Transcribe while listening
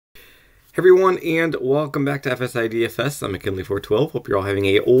Everyone, and welcome back to FSi DFS. I'm McKinley412. Hope you're all having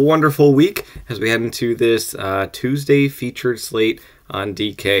a wonderful week as we head into this Tuesday featured slate on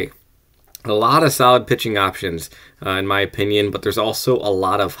DK. A lot of solid pitching options, in my opinion, but there's also a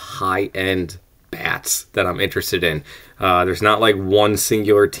lot of high-end bats that I'm interested in. There's not like one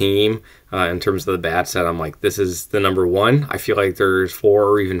singular team in terms of the bats that I'm like, this is the number one. I feel like there's 4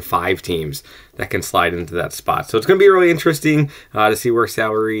 or even 5 teams that can slide into that spot. So it's going to be really interesting to see where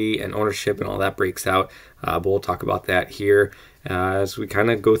salary and ownership and all that breaks out. But we'll talk about that here as we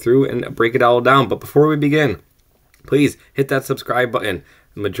kind of go through and break it all down. But before we begin, please hit that subscribe button.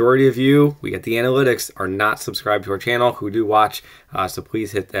 The majority of you, we get the analytics, are not subscribed to our channel who do watch. So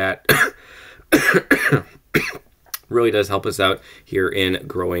please hit that. Really does help us out here in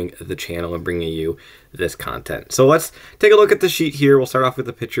growing the channel and bringing you this content. So let's take a look at the sheet here. We'll start off with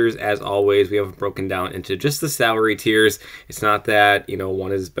the pitchers as always. We have it broken down into just the salary tiers. It's not that, you know,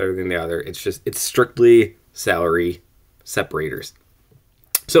 one is better than the other. It's strictly salary separators.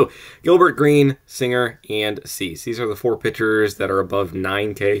 So Gilbert, Green, Singer, and Cease. These are the 4 pitchers that are above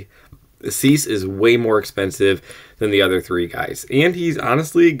 9K. Cease is way more expensive than the other 3 guys. And he's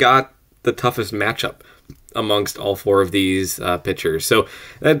honestly got the toughest matchup amongst all 4 of these pitchers. So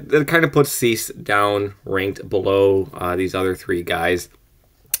that kind of puts Cease down ranked below these other 3 guys.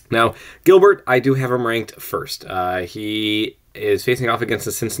 Now, Gilbert, I do have him ranked first. He is facing off against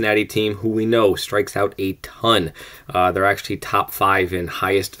the Cincinnati team, who we know strikes out a ton. They're actually top 5 in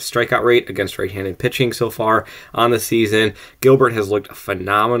highest strikeout rate against right-handed pitching so far on the season. Gilbert has looked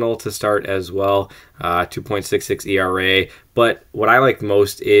phenomenal to start as well, 2.66 ERA. But what I like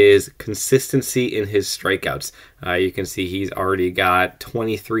most is consistency in his strikeouts. You can see he's already got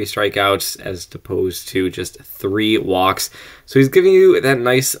 23 strikeouts as opposed to just 3 walks. So he's giving you that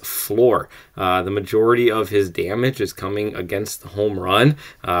nice floor. The majority of his damage is coming against the home run.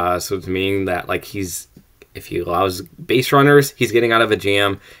 So it's meaning that like if he allows base runners, he's getting out of a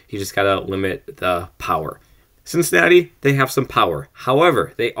jam. You just got to limit the power. Cincinnati, they have some power.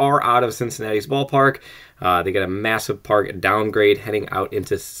 However, they are out of Cincinnati's ballpark. They get a massive park downgrade heading out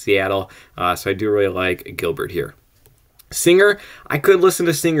into Seattle. So I do really like Gilbert here. Singer, I could listen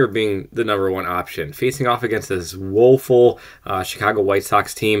to Singer being the #1 option. Facing off against this woeful Chicago White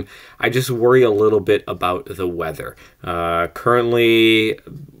Sox team, I just worry a little bit about the weather. Currently,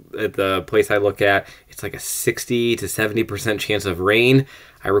 at the place I look at, it's like a 60 to 70% chance of rain.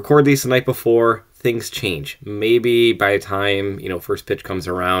 I record these the night before. Things change. Maybe by the time, you know, first pitch comes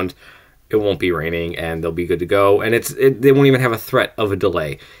around, it won't be raining and they'll be good to go. And they won't even have a threat of a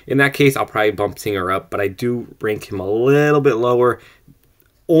delay. In that case, I'll probably bump Singer up, but I do rank him a little bit lower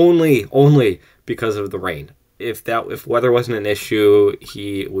only because of the rain. If weather wasn't an issue,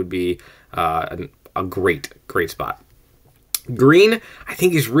 he would be a great spot. Green, I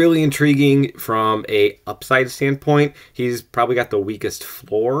think he's really intriguing from a upside standpoint. He's probably got the weakest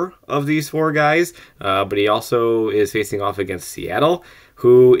floor of these 4 guys, but he also is facing off against Seattle,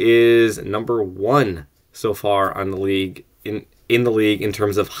 who is #1 so far on the league in the league in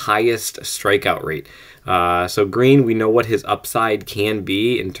terms of highest strikeout rate. So Green, we know what his upside can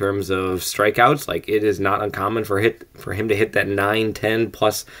be in terms of strikeouts. Like, it is not uncommon for him to hit that 9-10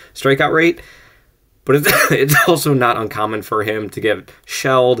 plus strikeout rate. But it's also not uncommon for him to get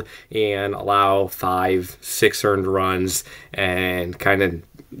shelled and allow 5-6 earned runs and kind of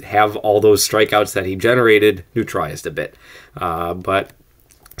have all those strikeouts that he generated neutralized a bit. But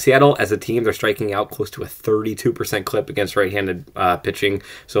Seattle, as a team, they're striking out close to a 32% clip against right-handed pitching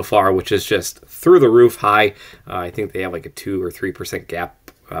so far, which is just through the roof high. I think they have like a 2 or 3% gap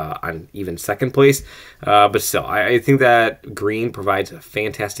on even second place. But still, I think that Green provides a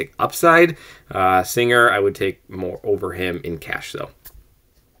fantastic upside. Singer, I would take more over him in cash, though.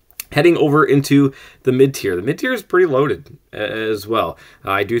 Heading over into the mid-tier. The mid-tier is pretty loaded as well.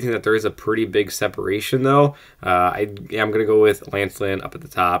 I do think that there is a pretty big separation, though. I'm going to go with Lance Lynn up at the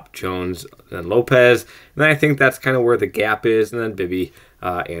top, Jones, and Lopez. And then I think that's kind of where the gap is, and then Bibby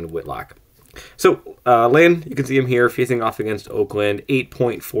and Whitlock. So, Lynn, you can see him here facing off against Oakland,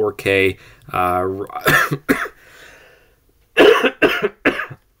 8.4K.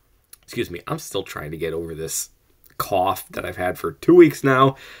 Excuse me, I'm still trying to get over this cough that I've had for 2 weeks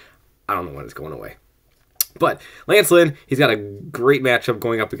now. I don't know when it's going away. But Lance Lynn, he's got a great matchup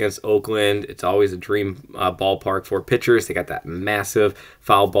going up against Oakland. It's always a dream ballpark for pitchers. They got that massive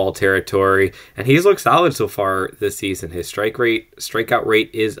foul ball territory, and he's looked solid so far this season. His strikeout rate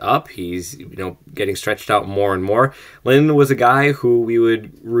is up. He's getting stretched out more and more. Lynn was a guy who we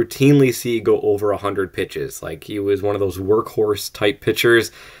would routinely see go over 100 pitches. Like, he was one of those workhorse type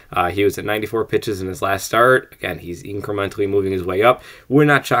pitchers. He was at 94 pitches in his last start. Again, he's incrementally moving his way up. Would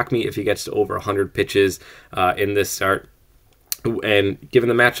not shock me if he gets to over 100 pitches in this start. And given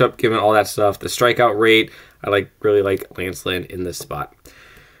the matchup, given all that stuff, the strikeout rate, I really like Lance Lynn in this spot.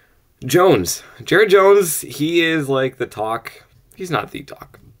 Jones. Jared Jones, he is like the talk. He's not the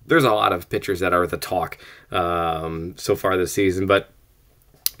talk. There's a lot of pitchers that are the talk so far this season, but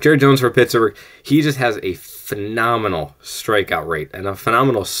Jared Jones for Pittsburgh, he just has a phenomenal strikeout rate and a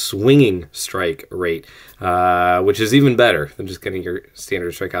phenomenal swinging strike rate, which is even better than just getting your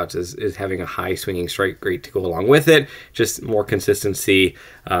standard strikeouts, is having a high swinging strike rate to go along with it, just more consistency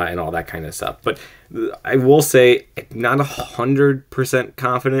and all that kind of stuff. But I will say, not 100%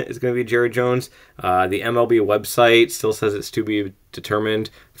 confident it's going to be Jared Jones. The MLB website still says it's to be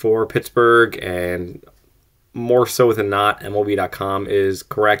determined for Pittsburgh, and more so than not, MLB.com is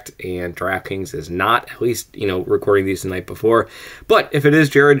correct and DraftKings is not, at least, recording these the night before. But if it is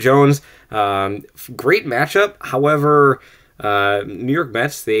Jared Jones, great matchup. However, New York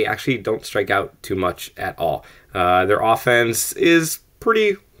Mets, they actually don't strike out too much at all. Their offense is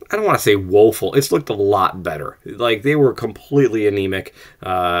pretty, I don't want to say woeful. It's looked a lot better. Like, they were completely anemic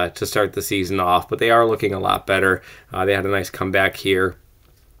to start the season off, but they are looking a lot better. They had a nice comeback here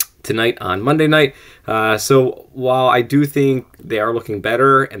tonight on Monday night. So while I do think they are looking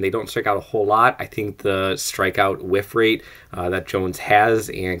better and they don't strike out a whole lot, I think the strikeout whiff rate that Jones has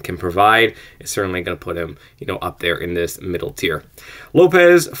and can provide is certainly going to put him, up there in this middle tier.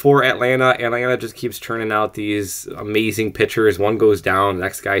 Lopez for Atlanta. Atlanta just keeps churning out these amazing pitchers. One goes down, the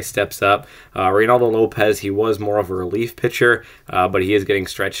next guy steps up. Reynaldo Lopez, he was more of a relief pitcher, but he is getting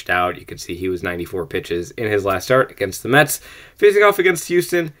stretched out. You can see he was 94 pitches in his last start against the Mets. Facing off against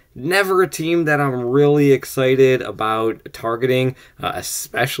Houston, never a team that I'm really excited about targeting,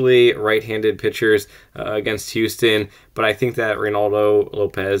 especially right-handed pitchers against Houston. But I think that Reynaldo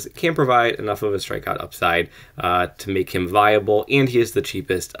Lopez can provide enough of a strikeout upside to make him viable, and he is the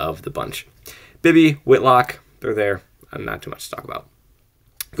cheapest of the bunch. Bibby, Whitlock, they're there. Not too much to talk about.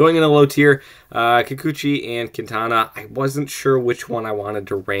 Going in a low tier, Kikuchi and Quintana. I wasn't sure which one I wanted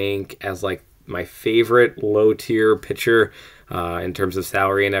to rank as my favorite low tier pitcher in terms of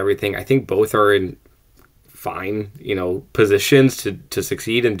salary and everything. I think both are in fine, positions to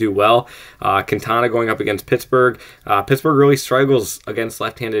succeed and do well. Quintana going up against Pittsburgh. Pittsburgh really struggles against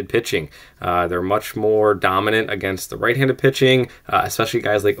left-handed pitching. They're much more dominant against the right-handed pitching, especially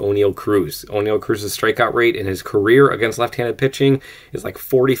guys like O'Neal Cruz. O'Neal Cruz's strikeout rate in his career against left-handed pitching is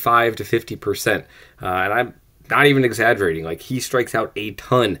 45 to 50%. And I'm not even exaggerating. He strikes out a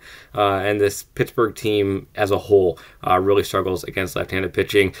ton, and this Pittsburgh team as a whole really struggles against left-handed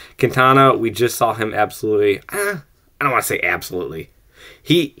pitching. Quintana, we just saw him absolutely, I don't want to say absolutely.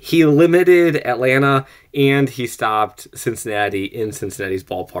 He limited Atlanta, and he stopped Cincinnati in Cincinnati's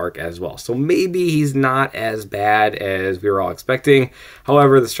ballpark as well. So maybe he's not as bad as we were all expecting.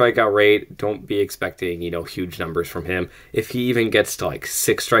 However, the strikeout rate, don't be expecting, huge numbers from him. If he even gets to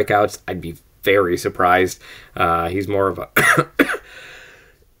 6 strikeouts, I'd be very surprised. He's more of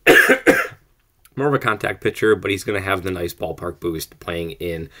a contact pitcher, but he's going to have the nice ballpark boost playing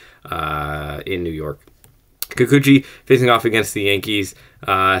in New York. Kikuchi facing off against the Yankees,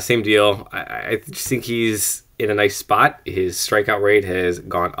 same deal. I just think he's in a nice spot. His strikeout rate has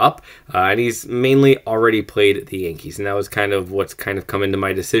gone up, and he's mainly already played the Yankees, and that was what's come into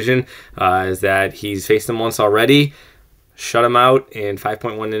my decision, is that he's faced them once already. Shut him out in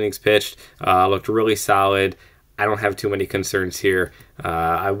 5.1 innings pitched. Looked really solid. I don't have too many concerns here.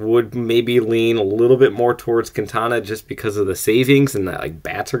 I would maybe lean a little bit more towards Quintana just because of the savings, and that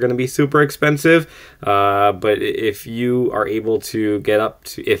bats are going to be super expensive. But if you are able to get up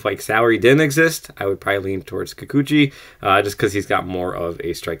to, if salary didn't exist, I would probably lean towards Kikuchi just because he's got more of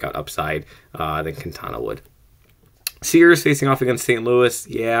a strikeout upside than Quintana would. Sears facing off against St. Louis.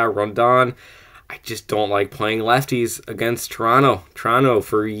 Yeah, Rondon. I just don't like playing lefties against Toronto. Toronto,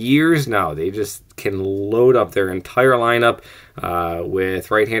 for years now, they just can load up their entire lineup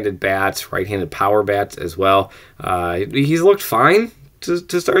with right-handed bats, right-handed power bats as well. He's looked fine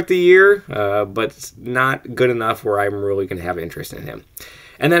to start the year, but it's not good enough where I'm really going to have interest in him.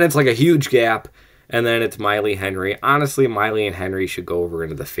 And then it's a huge gap, and then it's Miley Henry. Honestly, Miley and Henry should go over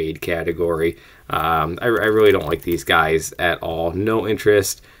into the fade category. I really don't like these guys at all. No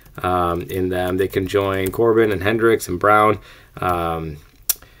interest in them. They can join Corbin and Hendricks and Brown.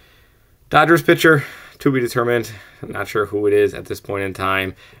 Dodgers pitcher, to be determined. I'm not sure who it is at this point in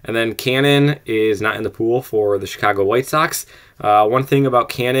time. And then Cannon is not in the pool for the Chicago White Sox. One thing about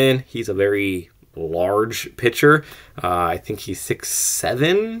Cannon, he's a very large pitcher. I think he's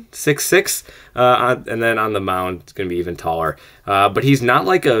 6'7", 6'6", and then on the mound it's going to be even taller. But he's not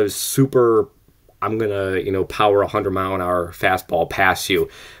like a super, I'm going to, power 100-mile-an-hour fastball past you.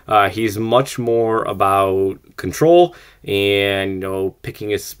 He's much more about control and, picking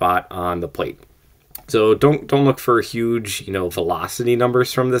his spot on the plate. So don't look for huge, velocity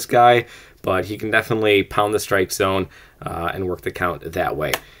numbers from this guy, but he can definitely pound the strike zone and work the count that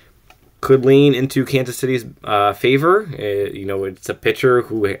way. Could lean into Kansas City's favor. It's a pitcher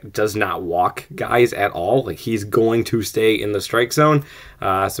who does not walk guys at all. Like, he's going to stay in the strike zone.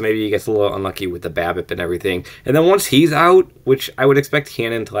 So maybe he gets a little unlucky with the BABIP and everything. And then once he's out, which I would expect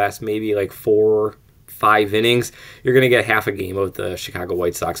Cannon to last maybe like 4-5 innings, you're going to get half a game of the Chicago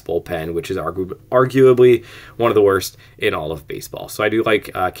White Sox bullpen, which is arguably one of the worst in all of baseball. So I do like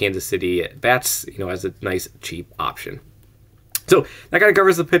Kansas City bats, as a nice cheap option. So that kind of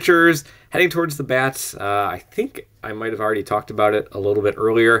covers the pitchers. Heading towards the bats, I think I might have already talked about it a little bit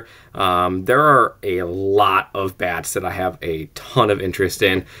earlier. There are a lot of bats that I have a ton of interest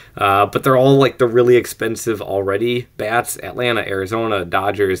in, but they're all like the really expensive already bats. Atlanta, Arizona,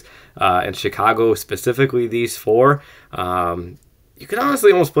 Dodgers, and Chicago, specifically these four. You could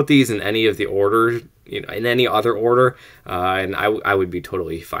honestly almost put these in any of the orders, in any other order, and I would be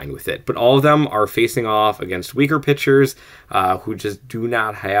totally fine with it. But all of them are facing off against weaker pitchers who just do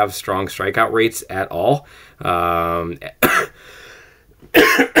not have strong strikeout rates at all.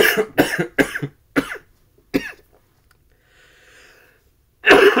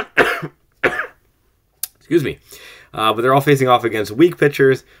 Excuse me. But they're all facing off against weak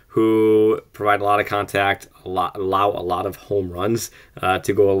pitchers who provide a lot of contact, allow a lot of home runs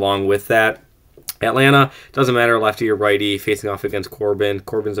to go along with that. Atlanta, doesn't matter lefty or righty, facing off against Corbin.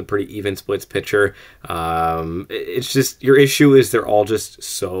 Corbin's a pretty even splits pitcher. It's just, your issue is they're all just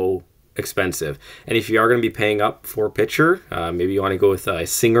so expensive. And if you are going to be paying up for a pitcher, maybe you want to go with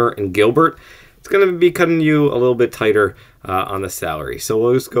Singer and Gilbert, it's going to be cutting you a little bit tighter on the salary. So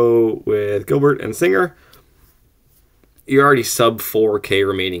we'll just go with Gilbert and Singer. You're already sub 4K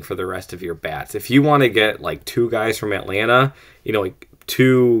remaining for the rest of your bats. If you want to get like two guys from Atlanta, like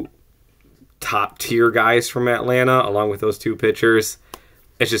two top tier guys from Atlanta along with those two pitchers,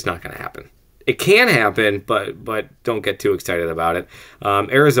 it's just not going to happen. It can happen, but don't get too excited about it.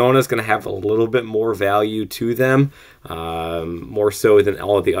 Arizona is going to have a little bit more value to them, more so than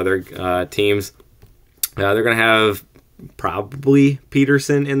all of the other teams. They're going to have probably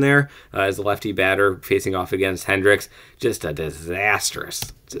Peterson in there as a lefty batter facing off against Hendricks. Just a disastrous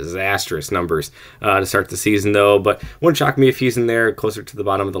numbers to start the season, though. But wouldn't shock me if he's in there closer to the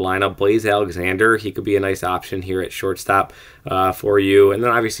bottom of the lineup. Blaze Alexander, he could be a nice option here at shortstop for you. And then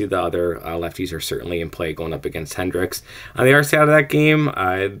obviously the other lefties are certainly in play going up against Hendricks. On the other side of that game,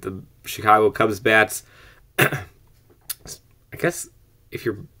 the Chicago Cubs bats, I guess if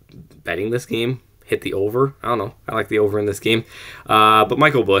you're betting this game, hit the over. I don't know. I like the over in this game. But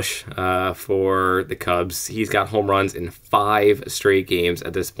Michael Busch for the Cubs, he's got home runs in 5 straight games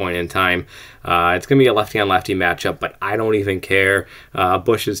at this point in time. It's going to be a lefty-on-lefty matchup, but I don't even care.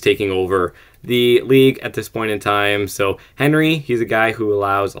 Busch is taking over the league at this point in time. So Henry, he's a guy who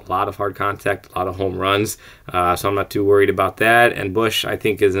allows a lot of hard contact, a lot of home runs. So I'm not too worried about that. And Busch, I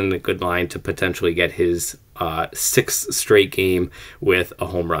think, is in a good line to potentially get his 6th straight game with a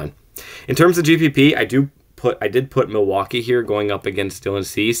home run. In terms of GPP, I did put Milwaukee here going up against Dylan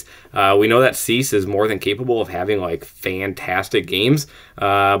Cease. We know that Cease is more than capable of having like fantastic games,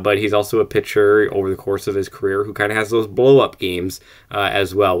 but he's also a pitcher over the course of his career who kind of has those blow-up games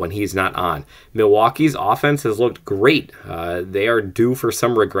as well when he's not on. Milwaukee's offense has looked great. They are due for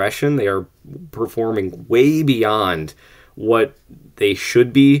some regression. They are performing way beyond what they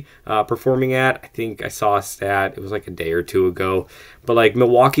should be performing at. I think I saw a stat, it was like a day or two ago, but like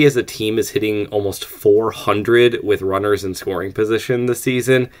Milwaukee as a team is hitting almost 400 with runners in scoring position this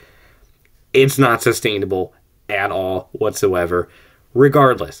season. It's not sustainable at all whatsoever.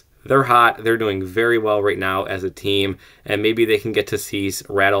 Regardless, they're hot. They're doing very well right now as a team, and maybe they can get to Cease,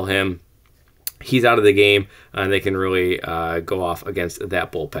 rattle him. He's out of the game, and they can really go off against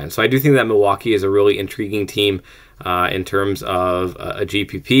that bullpen. So I do think that Milwaukee is a really intriguing team in terms of a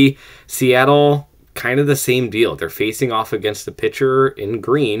GPP. Seattle, kind of the same deal. They're facing off against a pitcher in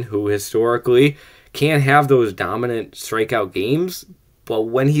Green who historically can have those dominant strikeout games, but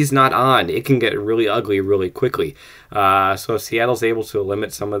when he's not on, it can get really ugly really quickly. So if Seattle's able to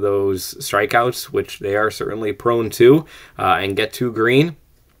limit some of those strikeouts, which they are certainly prone to, and get to Green,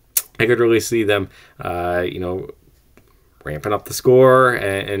 I could really see them, ramping up the score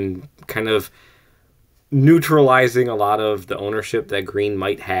and kind of neutralizing a lot of the ownership that Green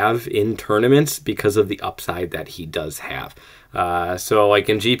might have in tournaments because of the upside that he does have. So like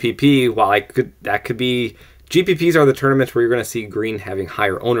in GPP, while that could be, GPPs are the tournaments where you're going to see Green having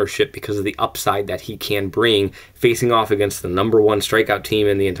higher ownership because of the upside that he can bring facing off against the #1 strikeout team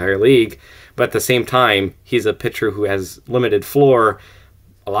in the entire league. But at the same time, he's a pitcher who has limited floor.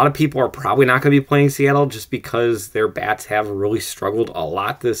 A lot of people are probably not going to be playing Seattle just because their bats have really struggled a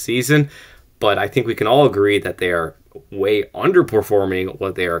lot this season. But I think we can all agree that they are way underperforming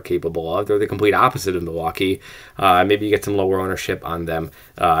what they are capable of. They're the complete opposite of Milwaukee. Maybe you get some lower ownership on them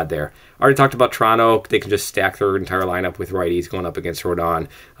there. Already talked about Toronto. They can just stack their entire lineup with righties going up against Rodon.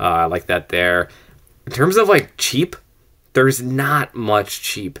 Like that there. In terms of like cheap, there's not much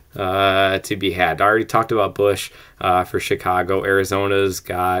cheap to be had. I already talked about Bush for Chicago. Arizona's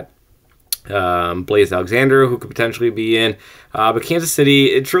got Blaze Alexander, who could potentially be in. But Kansas City,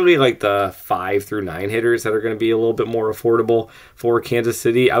 it's really like the 5 through 9 hitters that are going to be a little bit more affordable for Kansas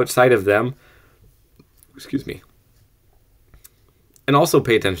City. Outside of them, excuse me. And also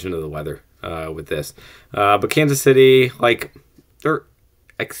pay attention to the weather with this. But Kansas City, like, they're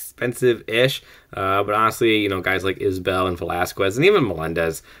expensive-ish. But honestly, you know, guys like Isbell and Velasquez and even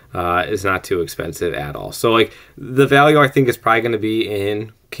Melendez is not too expensive at all. So, like, the value, I think, is probably going to be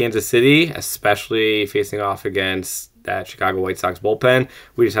in Kansas City, especially facing off against that Chicago White Sox bullpen.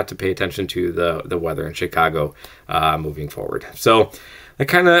 We just have to pay attention to the weather in Chicago moving forward. So that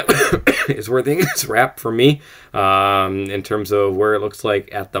kind of is where things wrap for me in terms of where it looks like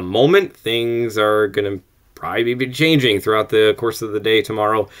at the moment. Things are going to probably be changing throughout the course of the day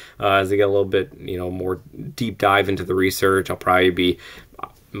tomorrow as they get a little bit, you know, more deep dive into the research. I'll probably be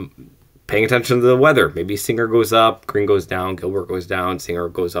paying attention to the weather. Maybe Singer goes up, Green goes down, Gilbert goes down, Singer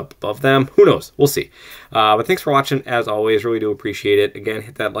goes up above them. Who knows? We'll see. But thanks for watching, as always. Really do appreciate it. Again,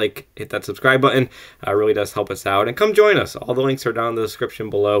 hit that like, hit that subscribe button. It really does help us out. And come join us. All the links are down in the description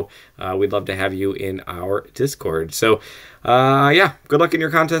below. We'd love to have you in our Discord. So, yeah, good luck in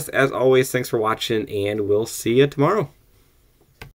your contest. As always, thanks for watching, and we'll see you tomorrow.